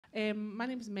My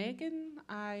name is Megan.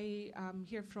 I am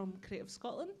here from Creative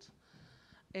Scotland,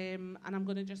 and I'm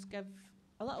going to just give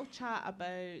a little chat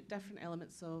about different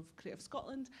elements of Creative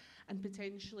Scotland and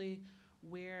potentially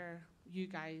where you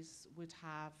guys would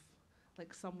have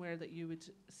like somewhere that you would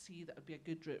see that would be a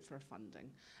good route for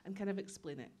funding, and kind of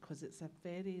explain it, because it's a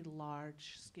very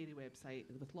large, scary website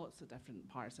with lots of different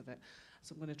parts of it.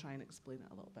 So I'm going to try and explain it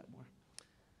a little bit more.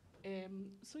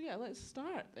 So yeah, let's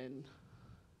start then.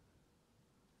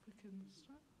 If we can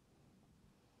start.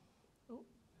 Oh.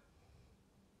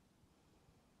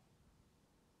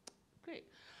 Great.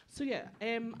 So yeah,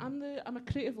 I'm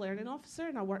a creative learning officer,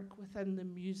 and I work within the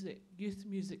youth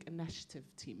music initiative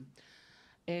team.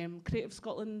 Creative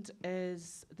Scotland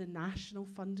is the national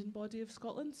funding body of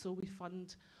Scotland, so we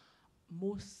fund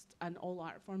most and all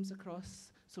art forms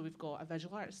across. So we've got a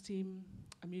visual arts team,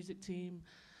 a music team,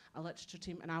 a literature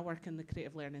team, and I work in the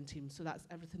creative learning team. So that's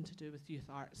everything to do with youth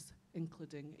arts,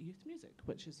 including youth music,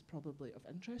 which is probably of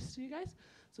interest to you guys.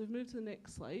 So we've moved to the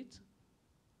next slide.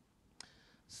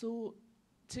 So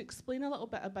to explain a little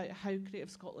bit about how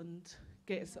Creative Scotland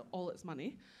gets all its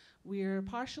money, we're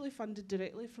partially funded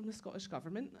directly from the Scottish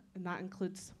Government, and that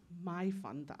includes my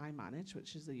fund that I manage,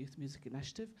 which is the Youth Music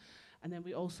Initiative, and then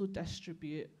we also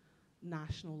distribute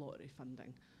national lottery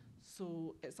funding.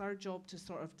 So it's our job to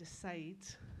sort of decide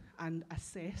and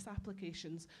assess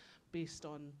applications based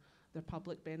on their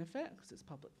public benefit, because it's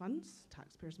public funds,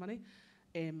 taxpayers' money,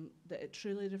 that it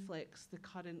truly reflects the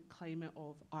current climate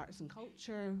of arts and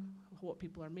culture, what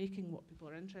people are making, what people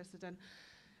are interested in,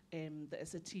 that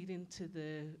it's adhering to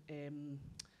the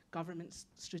government's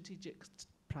strategic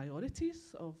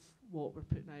priorities of what we're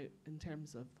putting out in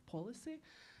terms of policy,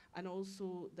 and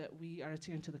also that we are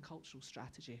adhering to the cultural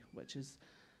strategy, which is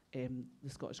the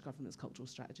Scottish Government's cultural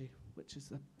strategy, which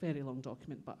is a very long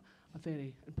document, but a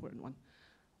very important one.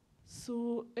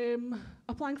 So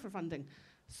applying for funding.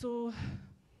 So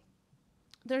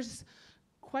there's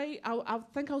I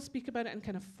think I'll speak about it in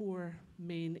kind of 4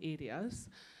 main areas.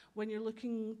 When you're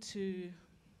looking to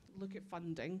look at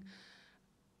funding,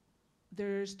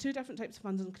 there's 2 different types of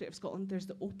funds in Creative Scotland. There's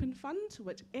the open fund,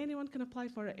 which anyone can apply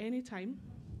for at any time.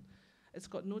 It's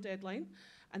got no deadline.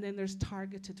 And then there's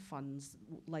targeted funds,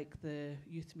 like the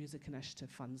Youth Music Initiative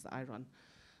funds that I run.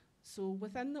 So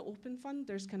within the open fund,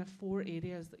 there's kind of 4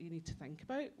 areas that you need to think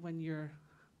about when you're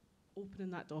opening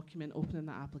that document, opening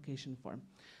that application form.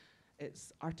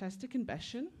 It's artistic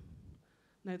ambition.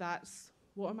 Now that's,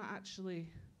 what am I actually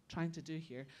trying to do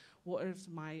here? What is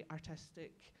my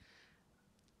artistic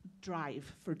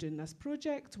drive for doing this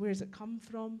project? Where does it come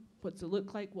from? What does it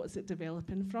look like? What's it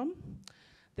developing from?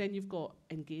 Then you've got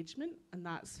engagement, and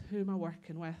that's who am I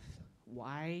working with?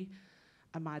 Why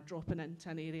am I dropping into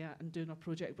an area and doing a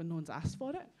project when no one's asked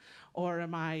for it? Or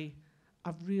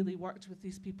I've really worked with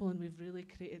these people and we've really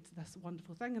created this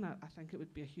wonderful thing, and I think it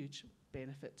would be a huge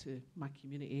benefit to my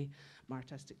community, my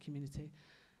artistic community.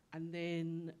 And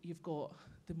then you've got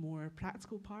the more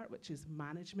practical part, which is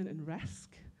management and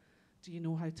risk. Do you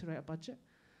know how to write a budget?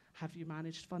 Have you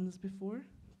managed funds before?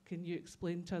 Can you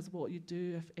explain to us what you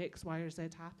do if X, Y, or Z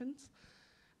happens?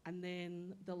 And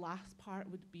then the last part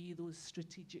would be those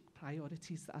strategic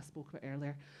priorities that I spoke about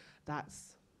earlier.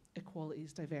 That's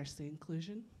equalities, diversity,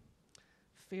 inclusion.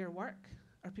 Fair work.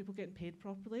 Are people getting paid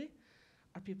properly?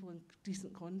 Are people in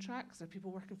decent contracts? Are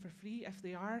people working for free? If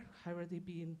they are, how are they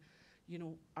being,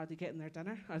 are they getting their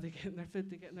dinner? Are they getting their food? Are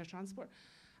they getting their transport?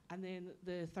 And then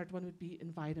the third one would be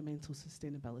environmental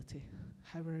sustainability.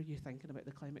 How are you thinking about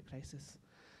the climate crisis?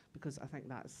 Because I think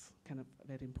that's kind of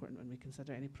very important when we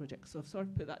consider any project. So I've sort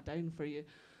of put that down for you.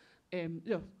 Can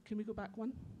we go back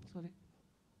one? Sorry.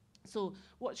 So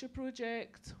what's your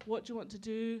project? What do you want to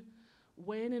do?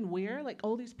 When and where? Like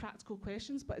all these practical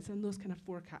questions, but it's in those kind of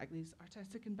 4 categories: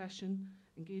 artistic ambition,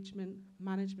 engagement,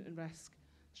 management and risk,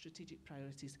 strategic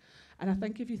priorities. And I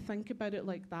think if you think about it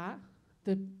like that,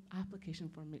 the application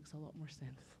form makes a lot more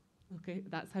sense. Okay,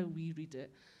 that's how we read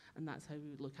it, and that's how we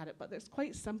would look at it. But it's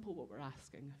quite simple what we're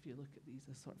asking if you look at these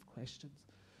as sort of questions.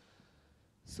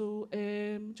 So do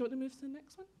you want to move to the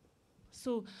next one?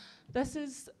 So this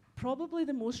is probably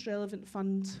the most relevant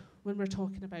fund when we're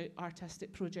talking about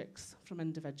artistic projects from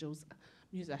individuals,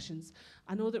 musicians.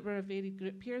 I know that we're a varied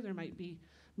group here. There might be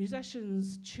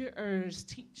musicians, tutors,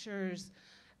 teachers,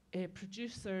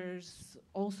 producers,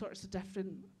 all sorts of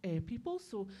different people.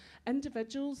 So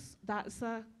individuals, that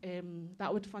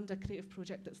would fund a creative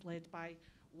project that's led by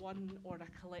one or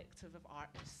a collective of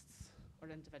artists or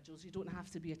individuals. You don't have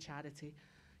to be a charity.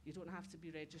 You don't have to be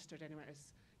registered anywhere.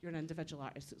 You're an individual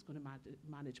artist that's going to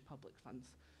manage public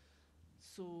funds.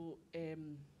 So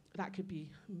that could be,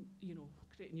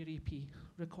 creating your EP,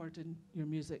 recording your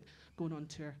music, going on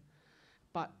tour.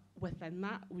 But within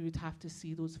that, we would have to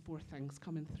see those 4 things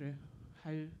coming through.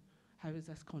 How is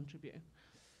this contributing?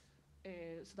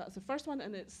 So that's the first one,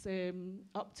 and it's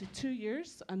up to 2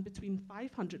 years and between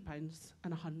 £500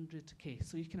 and 100k.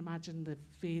 So you can imagine the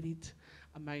varied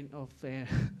amount of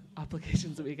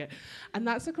applications that we get. And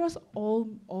that's across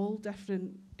all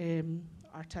different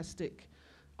artistic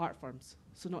art forms.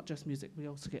 So not just music, we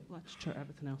also get literature,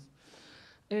 everything else.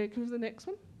 Can we have the next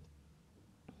one?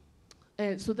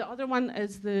 So the other one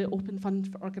is the open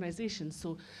fund for organisations.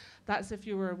 So that's if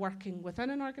you were working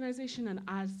within an organisation, and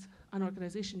as an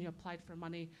organisation you applied for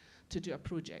money to do a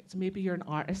project. Maybe you're an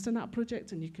artist in that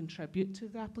project and you contribute to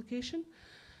the application.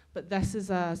 But this is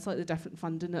a slightly different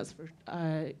funding. It's for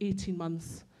 18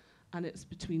 months, and it's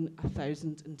between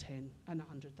 1,000 and 10 and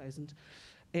 100,000.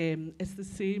 It's the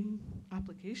same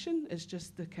application, it's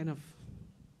just the kind of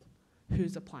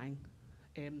who's applying.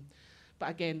 But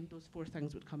again, those 4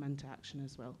 things would come into action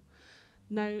as well.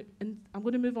 Now, and I'm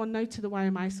going to move on now to the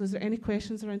YMI. So is there any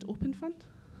questions around Open Fund?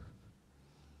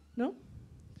 No? Do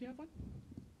you have one?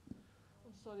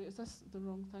 Oh, sorry, is this the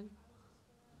wrong thing?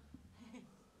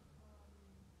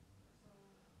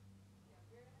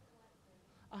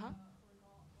 Uh-huh.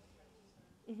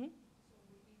 Mm-hmm.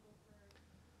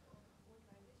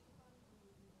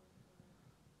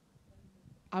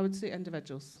 I would say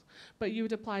individuals, but you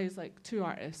would apply as like 2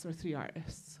 artists or 3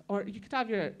 artists, or you could have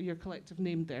your collective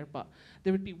name there, but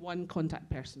there would be one contact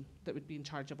person that would be in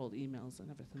charge of all the emails and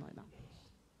everything like that.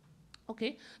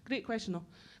 Okay, great question though,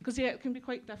 because yeah, it can be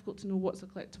quite difficult to know what's a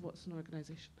collective, what's an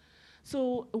organisation.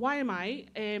 So YMI,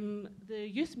 the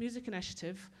Youth Music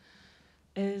Initiative,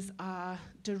 is a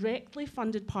directly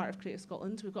funded part of Creative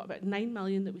Scotland. We've got about 9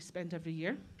 million that we spend every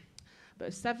year, but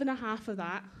 7.5 of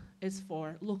that is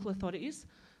for local authorities.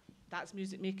 That's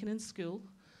music making in school.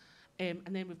 And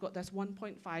then we've got this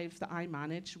 1.5 that I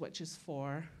manage, which is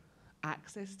for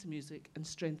access to music and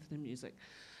strengthening music.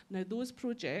 Now, those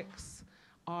projects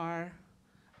are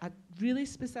a really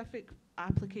specific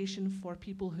application for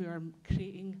people who are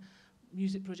creating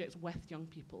music projects with young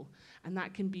people. And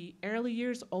that can be early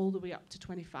years all the way up to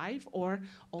 25, or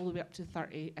all the way up to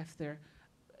 30 if they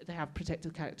have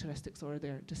protected characteristics or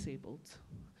they're disabled.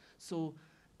 So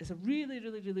it's a really,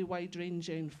 really, really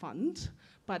wide-ranging fund,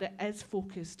 but it is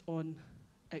focused on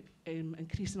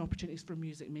increasing opportunities for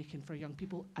music making for young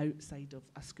people outside of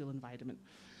a school environment.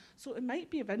 So it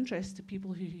might be of interest to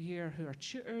people who here who are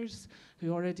tutors,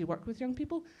 who already work with young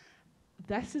people.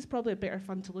 This is probably a better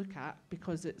fund to look at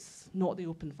because it's not the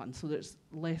open fund, so it's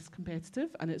less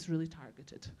competitive and it's really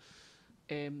targeted.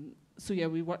 So yeah,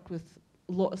 we work with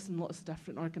lots and lots of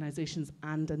different organisations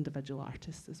and individual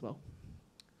artists as well.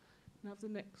 Can I have the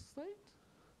next slide?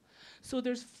 So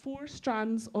there's 4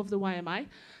 strands of the YMI.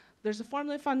 There's a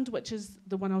formula fund, which is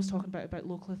the one I was talking about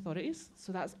local authorities.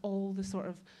 So that's all the sort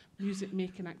of music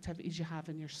making activities you have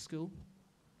in your school.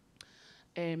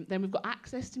 Then we've got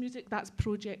access to music. That's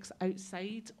projects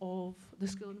outside of the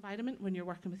school environment when you're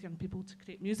working with young people to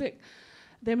create music.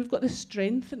 Then we've got the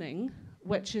strengthening,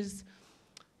 which is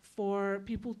for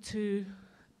people to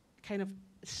kind of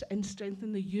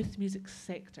strengthen the youth music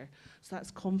sector. So that's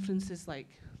conferences like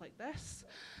this.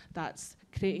 That's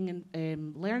creating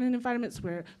learning environments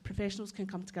where professionals can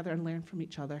come together and learn from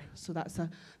each other. So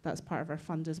that's part of our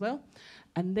fund as well.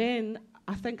 And then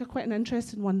I think quite an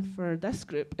interesting one for this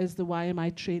group is the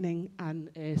YMI Training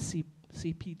and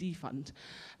CPD Fund.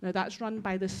 Now that's run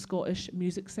by the Scottish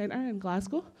Music Centre in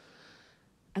Glasgow.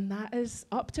 And that is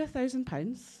up to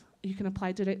 £1,000. You can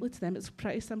apply directly to them. It's a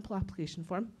pretty simple application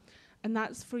form. And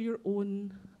that's for your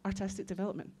own artistic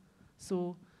development.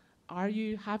 So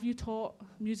have you taught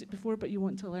music before, but you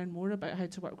want to learn more about how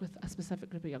to work with a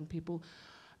specific group of young people?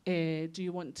 Do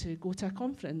you want to go to a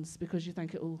conference because you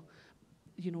think it'll,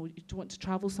 you don't want to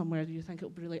travel somewhere, do you think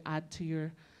it'll really add to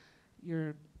your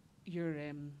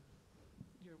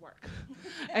work?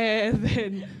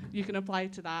 Then you can apply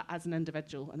to that as an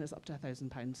individual, and it's up to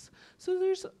 £1,000. So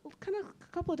there's kind of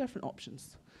a couple of different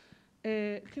options.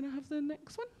 Can I have the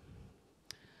next one?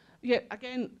 Yeah,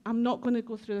 again, I'm not going to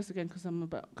go through this again because I'm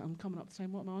coming up to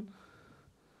time. What am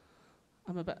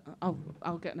I on?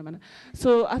 I'll get in a minute.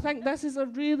 So I think this is a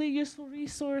really useful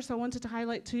resource I wanted to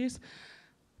highlight to you.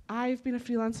 I've been a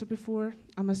freelancer before.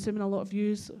 I'm assuming a lot of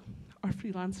you are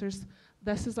freelancers.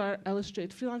 This is our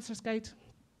illustrated freelancer's guide.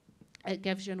 It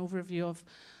gives you an overview of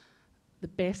the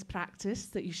best practice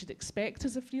that you should expect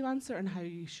as a freelancer and how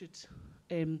you should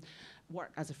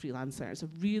work as a freelancer.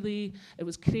 It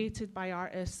was created by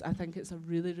artists. I think it's a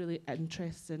really, really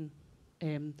interesting,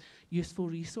 useful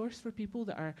resource for people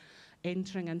that are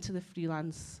entering into the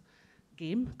freelance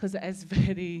game, because it is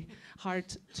very hard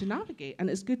to navigate, and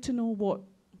it's good to know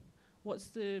what's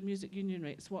the music union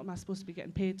rates, what am I supposed to be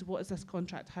getting paid, what is this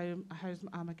contract, how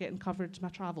am I getting covered my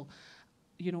travel,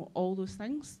 you know, all those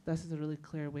things. This is a really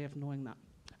clear way of knowing that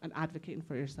and advocating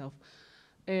for yourself.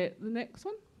 The next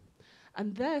one,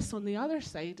 and this on the other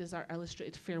side is our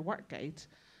illustrated fair work guide,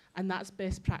 and that's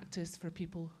best practice for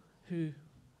people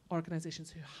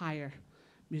organisations who hire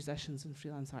musicians and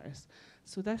freelance artists.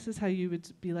 So this is how you would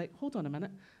be like, hold on a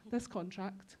minute, this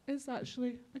contract is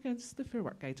actually against the Fair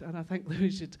Work Guide, and I think that we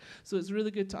should. So it's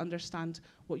really good to understand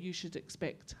what you should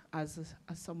expect as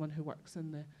someone who works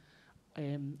in the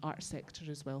art sector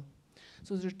as well.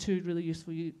 So those are two really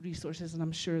useful resources, and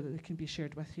I'm sure that they can be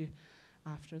shared with you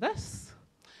after this.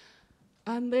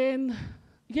 And then,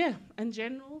 yeah, in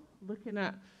general, looking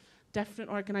at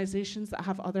different organisations that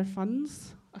have other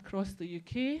funds across the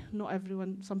UK. Not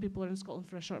everyone, some people are in Scotland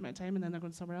for a short amount of time and then they're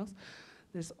going somewhere else.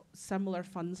 There's similar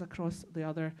funds across the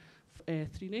other 3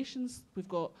 nations. We've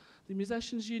got the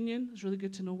Musicians Union. It's really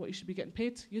good to know what you should be getting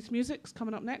paid. Youth Music's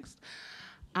coming up next.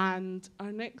 And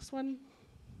our next one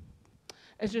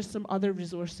is just some other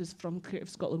resources from Creative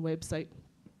Scotland website.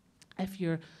 If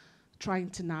you're trying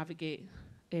to navigate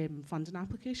funding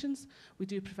applications, we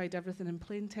do provide everything in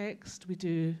plain text. We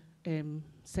do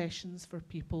sessions for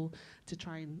people to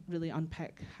try and really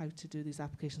unpick how to do these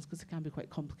applications, because it can be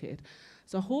quite complicated.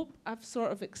 So I hope I've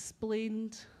sort of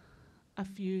explained a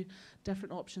few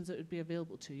different options that would be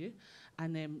available to you,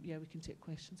 and yeah, we can take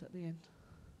questions at the end.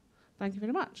 Thank you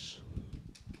very much.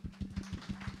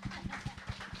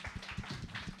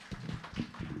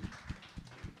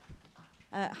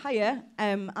 Hiya,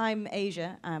 I'm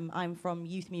Asia. I'm from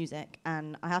Youth Music,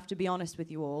 and I have to be honest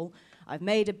with you all. I've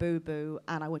made a boo-boo,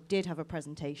 and I did have a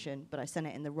presentation, but I sent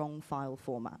it in the wrong file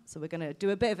format. So we're going to do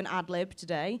a bit of an ad-lib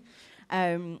today.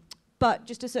 But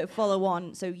just to sort of follow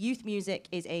on, so Youth Music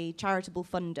is a charitable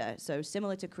funder. So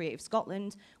similar to Creative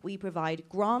Scotland, we provide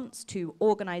grants to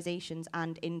organisations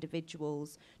and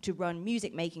individuals to run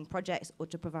music-making projects or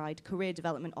to provide career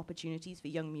development opportunities for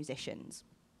young musicians.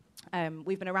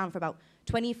 We've been around for about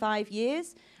 25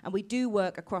 years, and we do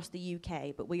work across the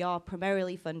UK, but we are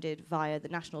primarily funded via the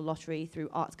National Lottery through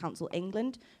Arts Council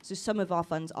England, so some of our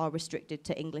funds are restricted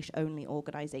to English-only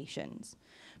organisations.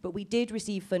 But we did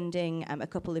receive funding a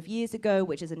couple of years ago,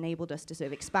 which has enabled us to sort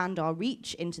of expand our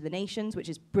reach into the nations, which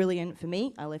is brilliant for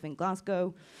me. I live in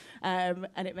Glasgow, and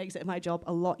it makes my job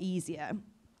a lot easier.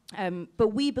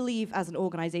 But we believe as an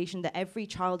organisation that every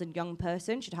child and young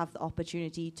person should have the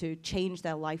opportunity to change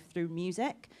their life through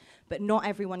music, but not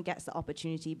everyone gets the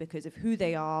opportunity because of who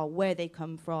they are, where they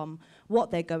come from,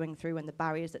 what they're going through, and the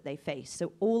barriers that they face.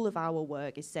 So all of our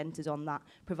work is centred on that,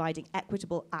 providing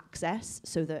equitable access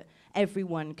so that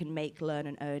everyone can make, learn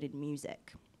and earn in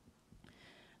music.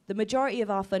 The majority of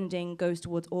our funding goes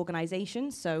towards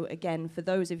organisations. So again, for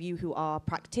those of you who are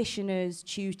practitioners,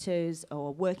 tutors,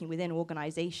 or working within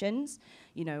organisations,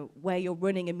 you know, where you're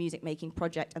running a music making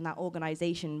project and that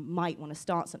organisation might want to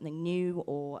start something new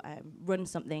or run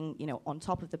something, you know, on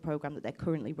top of the programme that they're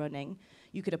currently running,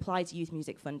 you could apply to youth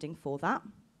music funding for that.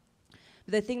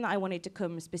 But the thing that I wanted to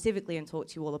come specifically and talk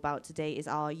to you all about today is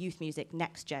our Youth Music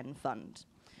Next Gen Fund.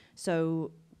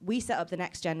 So we set up the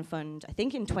Next Gen Fund, I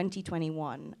think in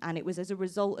 2021, and it was as a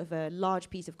result of a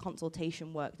large piece of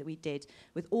consultation work that we did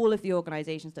with all of the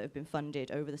organisations that have been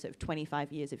funded over the sort of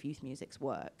 25 years of youth music's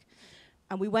work.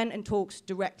 And we went and talked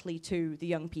directly to the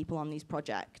young people on these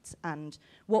projects, and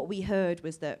what we heard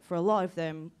was that for a lot of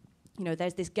them, you know,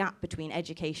 there's this gap between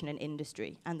education and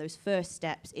industry, and those first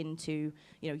steps into,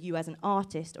 you know, you as an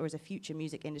artist or as a future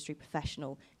music industry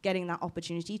professional, getting that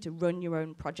opportunity to run your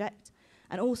own project.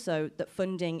 And also that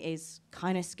funding is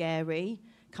kind of scary,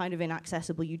 kind of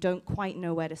inaccessible. You don't quite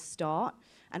know where to start.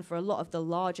 And for a lot of the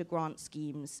larger grant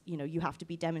schemes, you know, you have to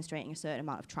be demonstrating a certain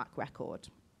amount of track record.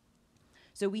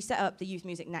 So we set up the Youth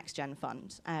Music Next Gen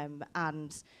Fund,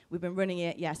 and we've been running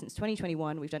it, since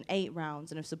 2021. We've done 8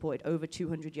 rounds and have supported over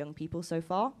 200 young people so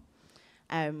far.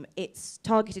 It's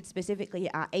targeted specifically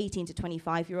at 18 to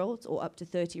 25-year-olds or up to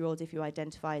 30-year-olds if you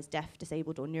identify as deaf,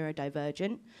 disabled or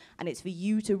neurodivergent. And it's for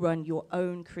you to run your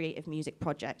own creative music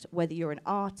project, whether you're an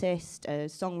artist, a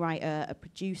songwriter, a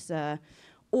producer,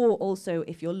 or also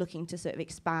if you're looking to sort of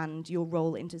expand your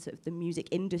role into sort of the music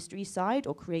industry side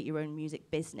or create your own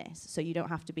music business. So you don't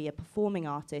have to be a performing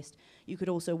artist. You could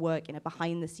also work in a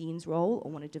behind-the-scenes role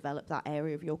or want to develop that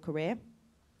area of your career.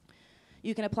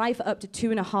 You can apply for up to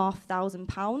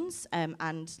 £2,500,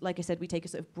 and like I said, we take a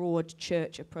sort of broad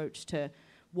church approach to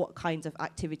what kinds of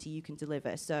activity you can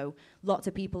deliver. So lots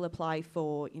of people apply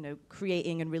for,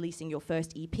 creating and releasing your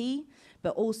first EP,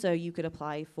 but also you could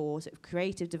apply for sort of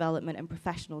creative development and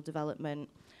professional development.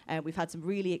 We've had some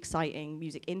really exciting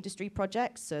music industry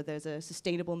projects. So there's a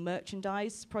sustainable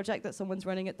merchandise project that someone's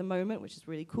running at the moment, which is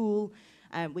really cool.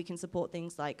 We can support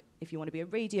things like, if you want to be a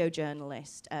radio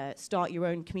journalist, start your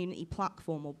own community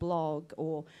platform or blog,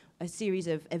 or a series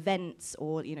of events,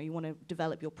 or you want to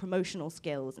develop your promotional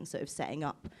skills and sort of setting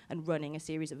up and running a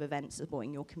series of events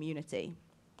supporting your community.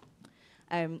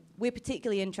 We're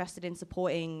particularly interested in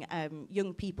supporting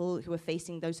young people who are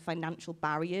facing those financial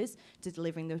barriers to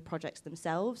delivering those projects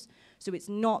themselves. So it's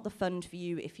not the fund for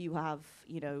you if you have,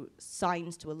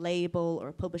 signs to a label or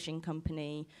a publishing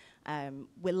company.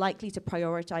 We're likely to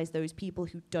prioritize those people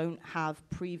who don't have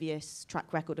previous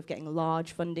track record of getting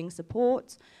large funding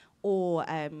support, or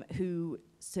who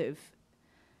sort of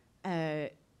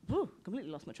completely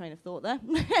lost my train of thought there.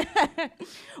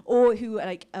 Or who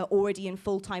are already in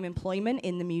full-time employment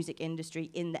in the music industry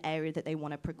in the area that they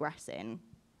want to progress in.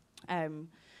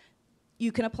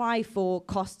 You can apply for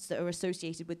costs that are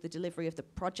associated with the delivery of the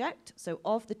project. So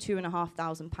of the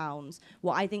 £2,500,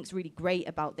 what I think is really great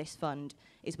about this fund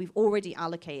is we've already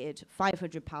allocated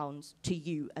 £500 to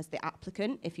you as the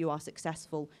applicant if you are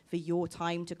successful for your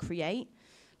time to create.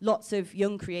 Lots of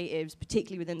young creatives,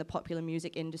 particularly within the popular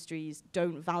music industries,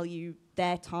 don't value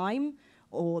their time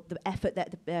or the effort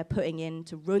that they're putting in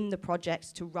to run the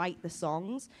projects, to write the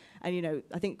songs. And,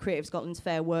 I think Creative Scotland's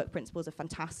fair work principles are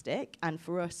fantastic. And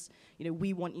for us,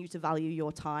 we want you to value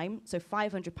your time. So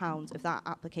 £500 of that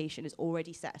application is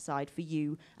already set aside for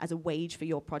you as a wage for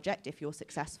your project if you're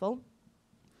successful.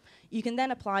 You can then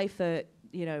apply for,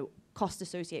 cost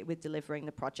associated with delivering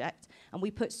the project, and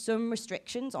we put some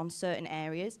restrictions on certain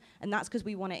areas, and that's because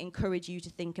we want to encourage you to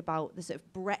think about the sort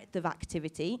of breadth of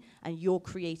activity and your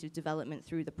creative development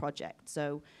through the project.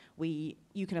 So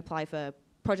you can apply for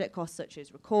project costs such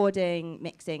as recording,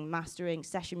 mixing, mastering,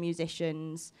 session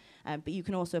musicians, but you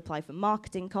can also apply for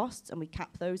marketing costs, and we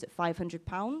cap those at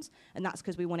 £500, and that's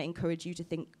because we want to encourage you to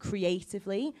think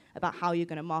creatively about how you're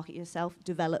going to market yourself,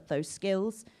 develop those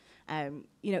skills.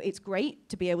 It's great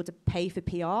to be able to pay for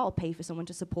PR or pay for someone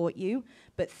to support you,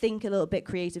 but think a little bit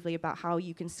creatively about how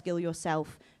you can skill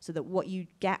yourself so that what you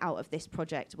get out of this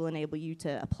project will enable you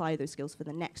to apply those skills for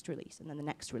the next release, and then the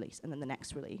next release, and then the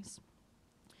next release.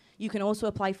 You can also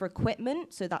apply for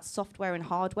equipment, so that's software and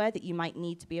hardware that you might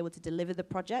need to be able to deliver the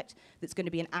project that's going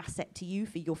to be an asset to you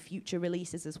for your future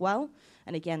releases as well.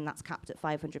 And again, that's capped at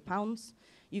 £500.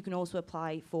 You can also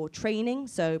apply for training,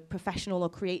 so professional or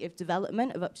creative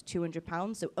development of up to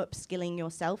 £200, so upskilling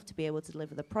yourself to be able to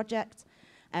deliver the project.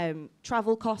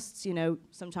 Travel costs,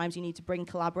 sometimes you need to bring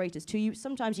collaborators to you.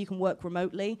 Sometimes you can work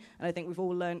remotely, and I think we've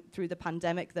all learned through the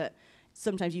pandemic that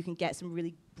sometimes you can get some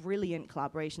really brilliant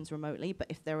collaborations remotely, but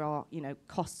if there are,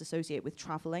 costs associated with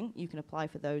traveling, you can apply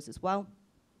for those as well.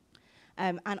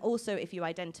 And also, if you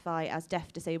identify as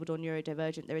deaf, disabled, or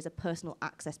neurodivergent, there is a personal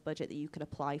access budget that you can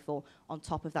apply for on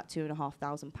top of that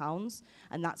 £2,500,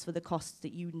 and that's for the costs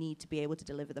that you need to be able to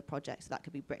deliver the project. So that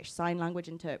could be British Sign Language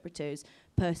interpreters,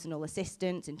 personal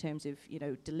assistance in terms of,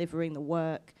 delivering the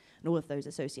work, and all of those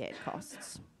associated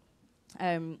costs.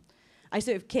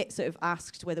 Kit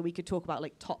asked whether we could talk about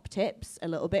top tips a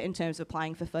little bit in terms of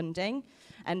applying for funding.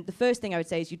 And the first thing I would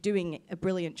say is you're doing a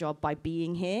brilliant job by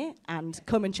being here, and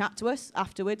come and chat to us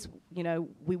afterwards.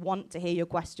 We want to hear your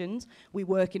questions. We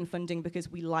work in funding because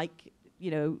we like,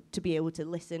 to be able to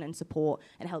listen and support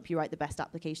and help you write the best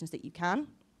applications that you can.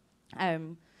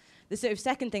 The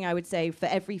second thing I would say for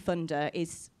every funder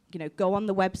is, go on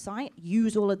the website,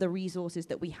 use all of the resources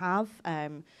that we have,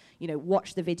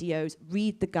 watch the videos,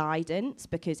 read the guidance,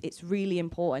 because it's really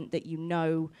important that you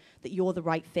know that you're the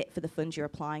right fit for the fund you're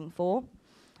applying for.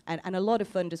 And a lot of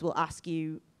funders will ask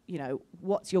you,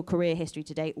 what's your career history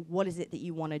to date? What is it that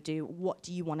you want to do? What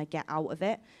do you want to get out of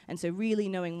it? And so really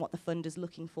knowing what the funder's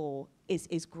looking for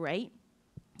is great.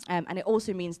 And it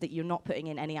also means that you're not putting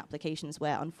in any applications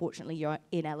where, unfortunately, you're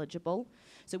ineligible.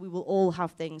 So we will all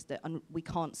have things that we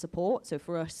can't support. So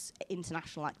for us,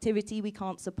 international activity we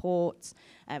can't support.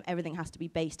 Everything has to be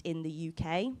based in the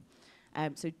UK.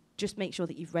 So just make sure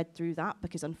that you've read through that,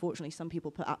 because unfortunately some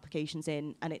people put applications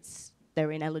in and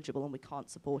they're ineligible and we can't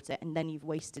support it. And then you've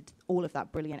wasted all of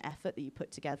that brilliant effort that you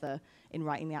put together in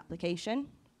writing the application.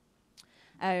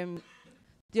 The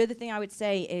other thing I would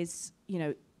say is,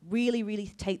 really, really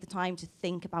take the time to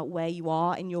think about where you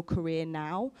are in your career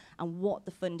now and what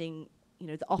the funding,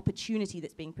 the opportunity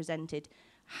that's being presented,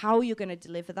 how you're going to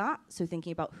deliver that. So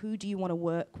thinking about who do you want to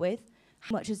work with,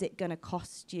 how much is it going to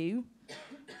cost you,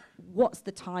 what's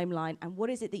the timeline, and what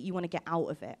is it that you want to get out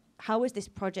of it? How is this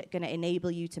project going to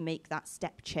enable you to make that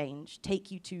step change,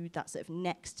 take you to that sort of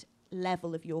next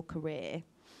level of your career?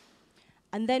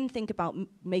 And then think about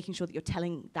making sure that you're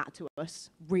telling that to us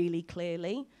really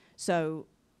clearly. So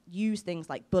use things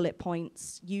like bullet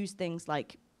points, use things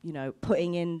like, you know,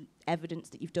 putting in evidence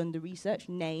that you've done the research,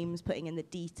 names, putting in the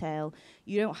detail.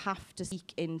 You don't have to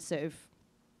speak in sort of,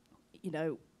 you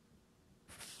know,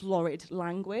 florid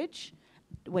language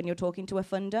when you're talking to a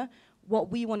funder. What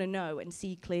we want to know and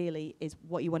see clearly is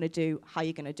what you want to do, how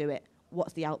you're going to do it,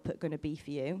 what's the output going to be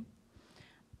for you.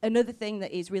 Another thing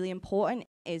that is really important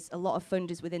is a lot of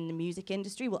funders within the music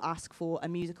industry will ask for a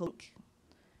musical link.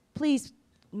 Please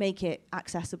make it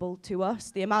accessible to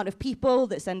us. The amount of people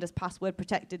that send us password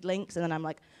protected links, and then I'm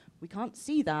like, we can't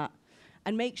see that.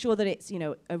 And make sure that it's, you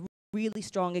know, a really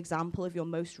strong example of your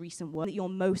most recent work that you're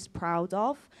most proud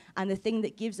of, and the thing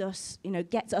that gives us, you know,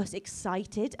 gets us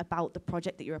excited about the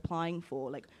project that you're applying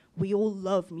for. Like, we all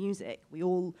love music, we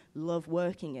all love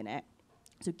working in it.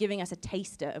 So giving us a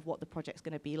taster of what the project's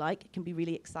going to be like can be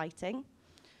really exciting.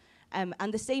 And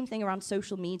the same thing around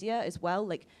social media as well.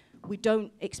 Like, we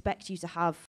don't expect you to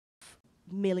have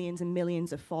millions and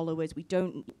millions of followers.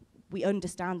 We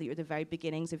understand that you're at the very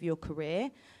beginnings of your career,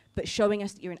 but showing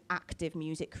us that you're an active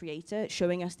music creator,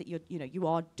 showing us that you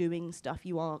are doing stuff,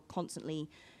 you are constantly,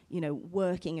 you know,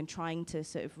 working and trying to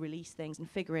sort of release things and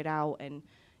figure it out, and,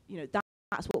 you know,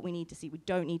 that's what we need to see. We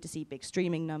don't need to see big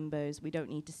streaming numbers. We don't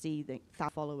need to see the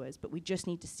followers, but we just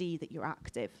need to see that you're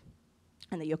active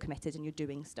and that you're committed and you're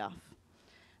doing stuff.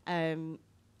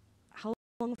 How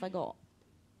long have I got?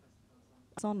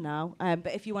 It's on now.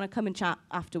 But if you want to come and chat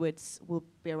afterwards, we'll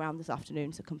be around this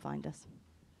afternoon, so come find us.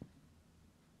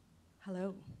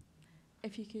 Hello.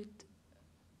 If you could...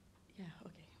 Yeah,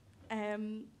 okay.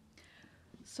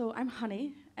 So I'm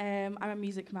Honey. I'm a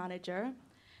music manager.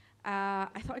 I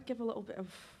thought I'd give a little bit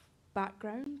of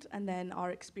background and then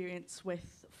our experience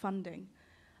with funding.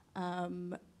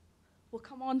 We'll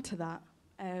come on to that.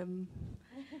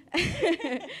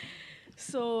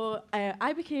 So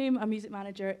I became a music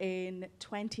manager in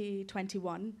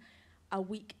 2021, a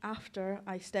week after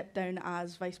I stepped down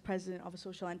as vice president of a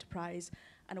social enterprise,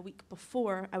 and a week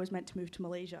before I was meant to move to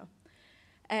Malaysia.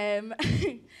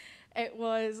 It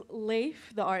was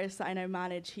Leif, the artist that I now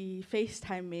manage. He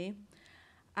FaceTimed me,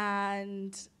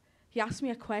 and he asked me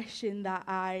a question that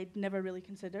I'd never really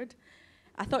considered.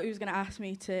 I thought he was going to ask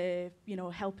me to, you know,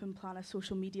 help him plan a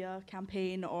social media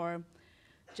campaign, or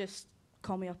just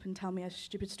call me up and tell me a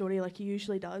stupid story like he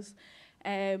usually does.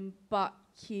 But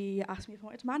he asked me if I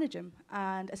wanted to manage him,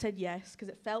 and I said yes, because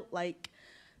it felt like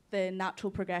the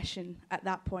natural progression at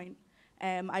that point.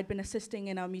 I'd been assisting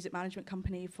in a music management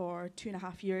company for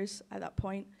 2.5 years at that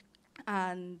point,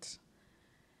 and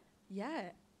yeah,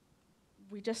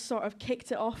 we just sort of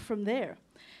kicked it off from there.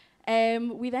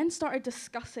 We then started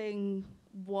discussing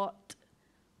what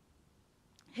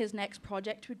his next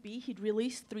project would be. He'd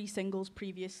released 3 singles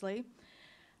previously,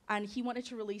 and he wanted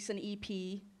to release an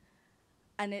EP,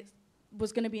 and it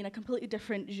was going to be in a completely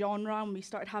different genre, and we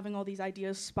started having all these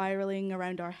ideas spiraling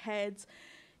around our heads.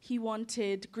 He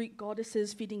wanted Greek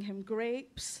goddesses feeding him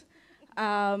grapes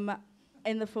in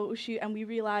the photo shoot, and we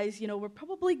realized, you know, we're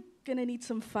probably going to need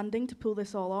some funding to pull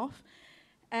this all off.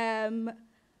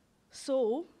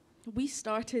 So we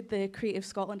started the Creative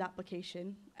Scotland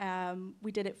application.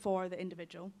 We did it for the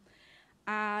individual,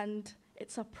 and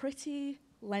it's a pretty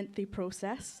lengthy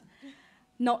process,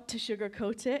 not to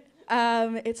sugarcoat it.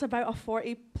 It's about a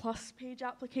 40+ page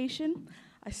application.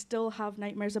 I still have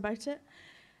nightmares about it.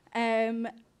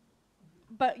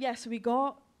 But yeah, so we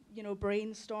got, you know,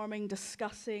 brainstorming,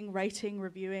 discussing, writing,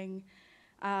 reviewing,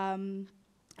 and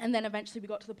then eventually we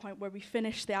got to the point where we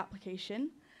finished the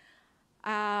application.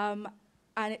 And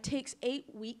it takes 8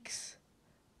 weeks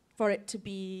for it to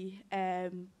be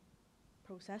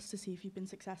processed to see if you've been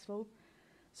successful.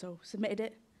 So submitted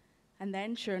it, and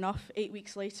then sure enough, 8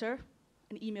 weeks later,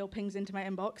 an email pings into my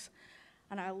inbox,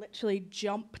 and I literally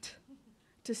jumped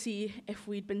to see if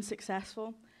we'd been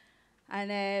successful.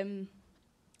 And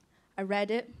I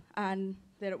read it, and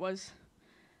there it was,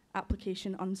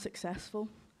 application unsuccessful.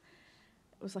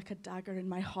 It was like a dagger in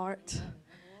my heart.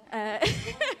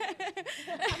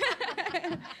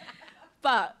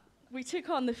 But we took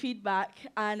on the feedback,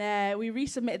 and we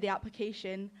resubmitted the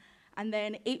application, and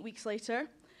then 8 weeks later,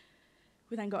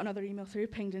 we then got another email through,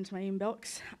 pinged into my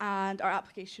inbox, and our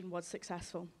application was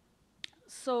successful.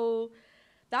 So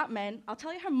that meant, I'll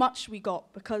tell you how much we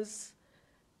got, because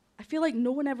I feel like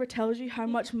no one ever tells you how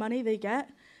much money they get.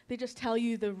 They just tell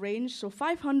you the range. So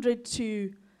 500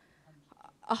 to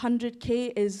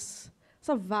 100K it's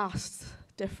a vast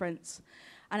difference.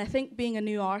 And I think being a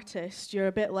new artist, you're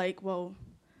a bit like, well,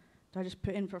 do I just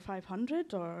put in for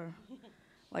 500 or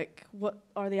like what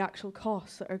are the actual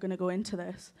costs that are going to go into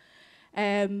this?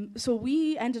 So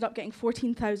we ended up getting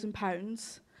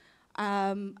 £14,000,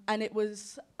 and it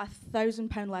was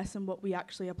 £1,000 less than what we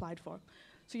actually applied for.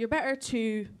 So you're better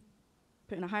to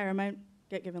put in a higher amount,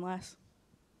 get given less.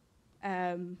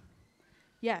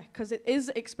 Yeah, because it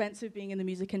is expensive being in the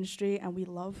music industry, and we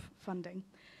love funding.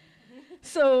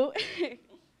 So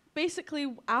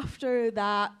basically, after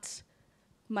that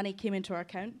money came into our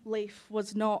account, Leif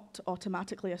was not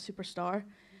automatically a superstar,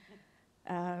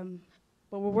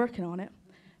 but we're working on it.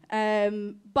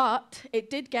 But it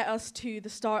did get us to the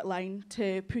start line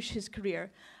to push his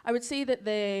career. I would say that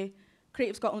the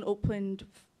Creative Scotland Oakland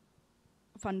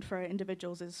Fund for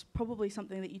Individuals is probably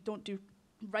something that you don't do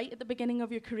right at the beginning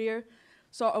of your career,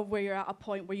 sort of where you're at a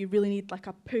point where you really need like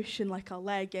a push and like a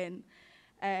leg in.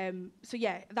 So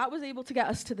yeah, that was able to get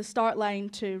us to the start line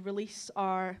to release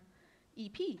our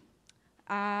EP.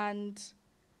 And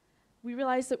we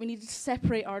realized that we needed to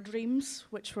separate our dreams,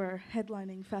 which were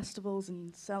headlining festivals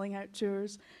and selling out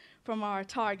tours, from our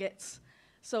targets.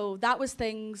 So that was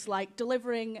things like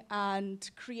delivering and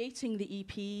creating the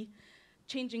EP,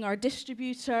 changing our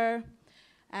distributor,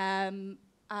 and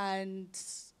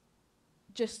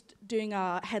just doing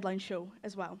a headline show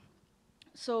as well.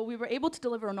 So we were able to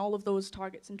deliver on all of those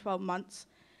targets in 12 months.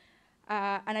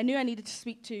 And I knew I needed to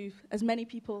speak to as many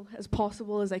people as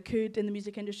possible as I could in the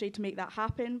music industry to make that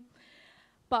happen.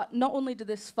 But not only did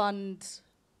this fund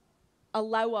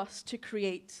allow us to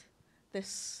create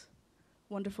this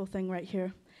wonderful thing right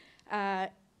here,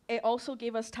 it also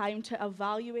gave us time to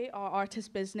evaluate our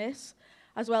artist business,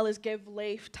 as well as give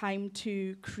Leif time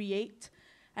to create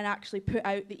and actually put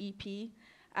out the EP,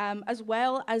 as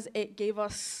well as it gave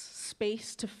us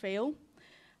space to fail.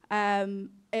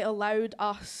 It allowed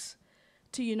us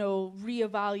to,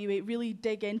 reevaluate, really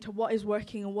dig into what is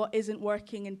working and what isn't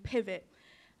working, and pivot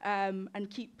and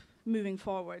keep moving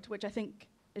forward, which I think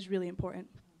is really important.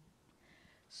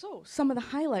 So some of the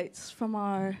highlights from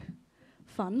our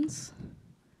funds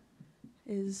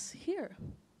is here.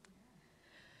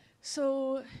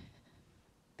 So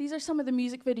these are some of the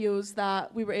music videos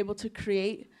that we were able to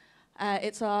create.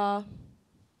 It's a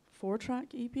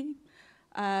 4-track EP.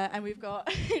 And we've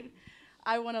got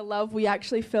I Wanna Love. We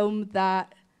actually filmed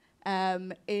that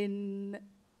in,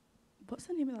 what's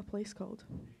the name of that place called?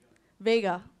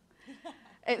 Vega.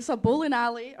 It's a bowling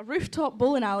alley, a rooftop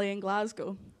bowling alley in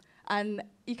Glasgow. And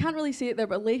you can't really see it there,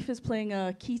 but Leif is playing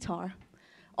a keytar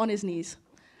on his knees.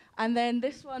 And then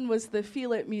this one was the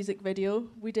Feel It music video.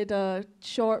 We did a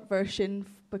short version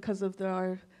because of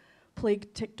our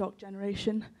plagued TikTok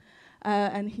generation.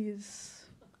 And he's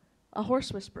a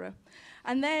horse whisperer.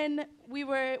 And then we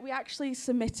actually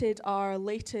submitted our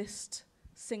latest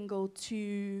single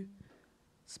to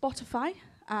Spotify,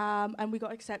 and we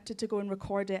got accepted to go and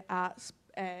record it at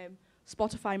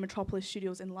Spotify Metropolis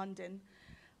Studios in London,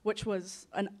 which was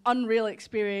an unreal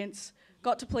experience.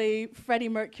 Got to play Freddie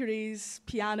Mercury's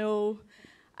piano,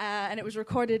 and it was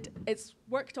recorded. It's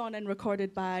worked on and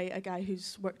recorded by a guy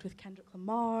who's worked with Kendrick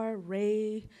Lamar,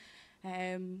 Ray.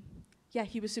 Yeah,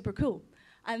 he was super cool.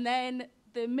 And then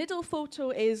the middle photo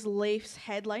is Leif's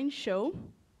headline show.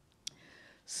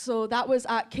 So that was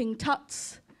at King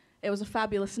Tut's. It was a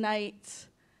fabulous night.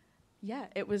 Yeah,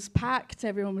 it was packed.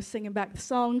 Everyone was singing back the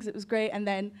songs. It was great. And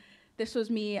then this was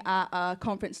me at a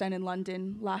conference down in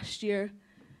London last year.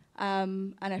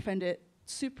 And I found it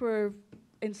super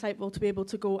insightful to be able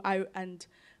to go out and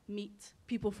meet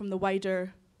people from the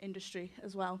wider industry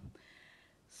as well.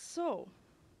 So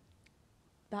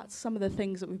that's some of the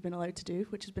things that we've been allowed to do,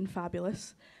 which has been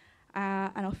fabulous.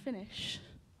 And I'll finish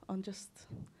on just,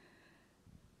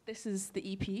 this is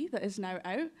the EP that is now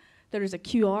out. There is a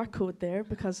QR code there,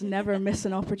 because never miss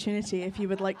an opportunity if you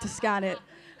would like to scan it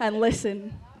and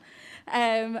listen.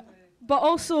 But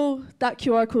also, that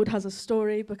QR code has a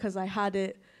story, because I had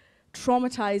it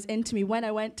traumatized into me when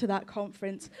I went to that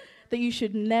conference that you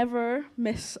should never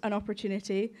miss an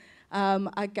opportunity.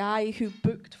 A guy who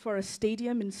booked for a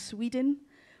stadium in Sweden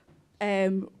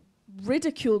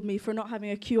ridiculed me for not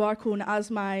having a QR code as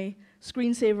my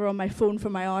screensaver on my phone for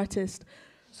my artist.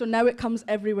 So now it comes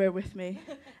everywhere with me.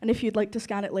 And if you'd like to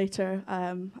scan it later,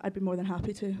 I'd be more than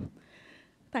happy to.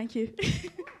 Thank you.